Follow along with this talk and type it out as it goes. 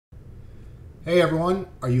Hey everyone,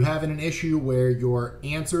 are you having an issue where your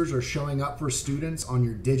answers are showing up for students on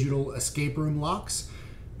your digital escape room locks?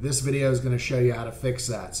 This video is going to show you how to fix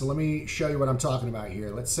that. So let me show you what I'm talking about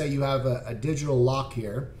here. Let's say you have a digital lock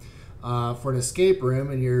here for an escape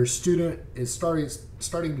room and your student is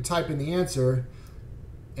starting to type in the answer,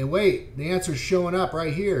 and wait, the answer is showing up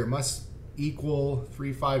right here. It must equal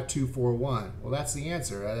 35241. Well, that's the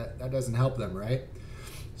answer. That doesn't help them, right?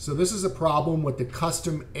 So this is a problem with the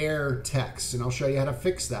custom error text, and I'll show you how to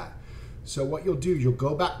fix that. So what you'll do, you'll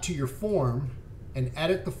go back to your form and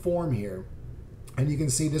edit the form here, and you can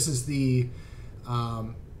see this is the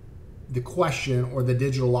question or the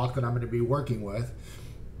digital lock that I'm going to be working with.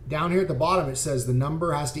 Down here at the bottom it says the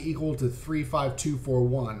number has to equal to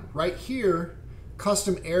 35241. Right here,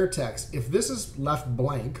 custom error text, if this is left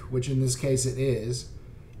blank, which in this case it is,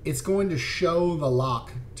 it's going to show the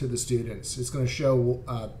lock to the students. It's going to show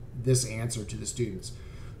this answer to the students.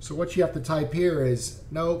 So what you have to type here is,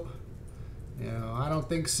 nope, I don't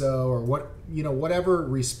think so, or whatever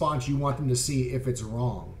response you want them to see if it's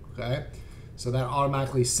wrong, okay? So that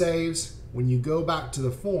automatically saves. When you go back to the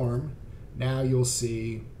form, now you'll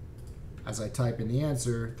see, as I type in the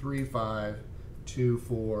answer,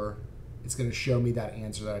 3524, it's going to show me that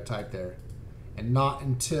answer that I typed there. And not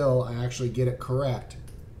until I actually get it correct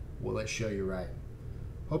will it show you right.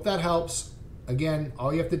 Hope that helps. Again,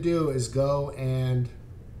 all you have to do is go and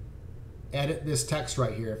edit this text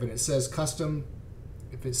right here. If it says custom,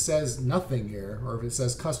 if it says nothing here, or if it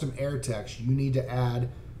says custom error text, you need to add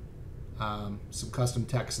some custom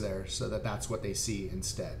text there so that that's what they see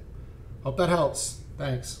instead. Hope that helps.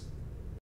 Thanks.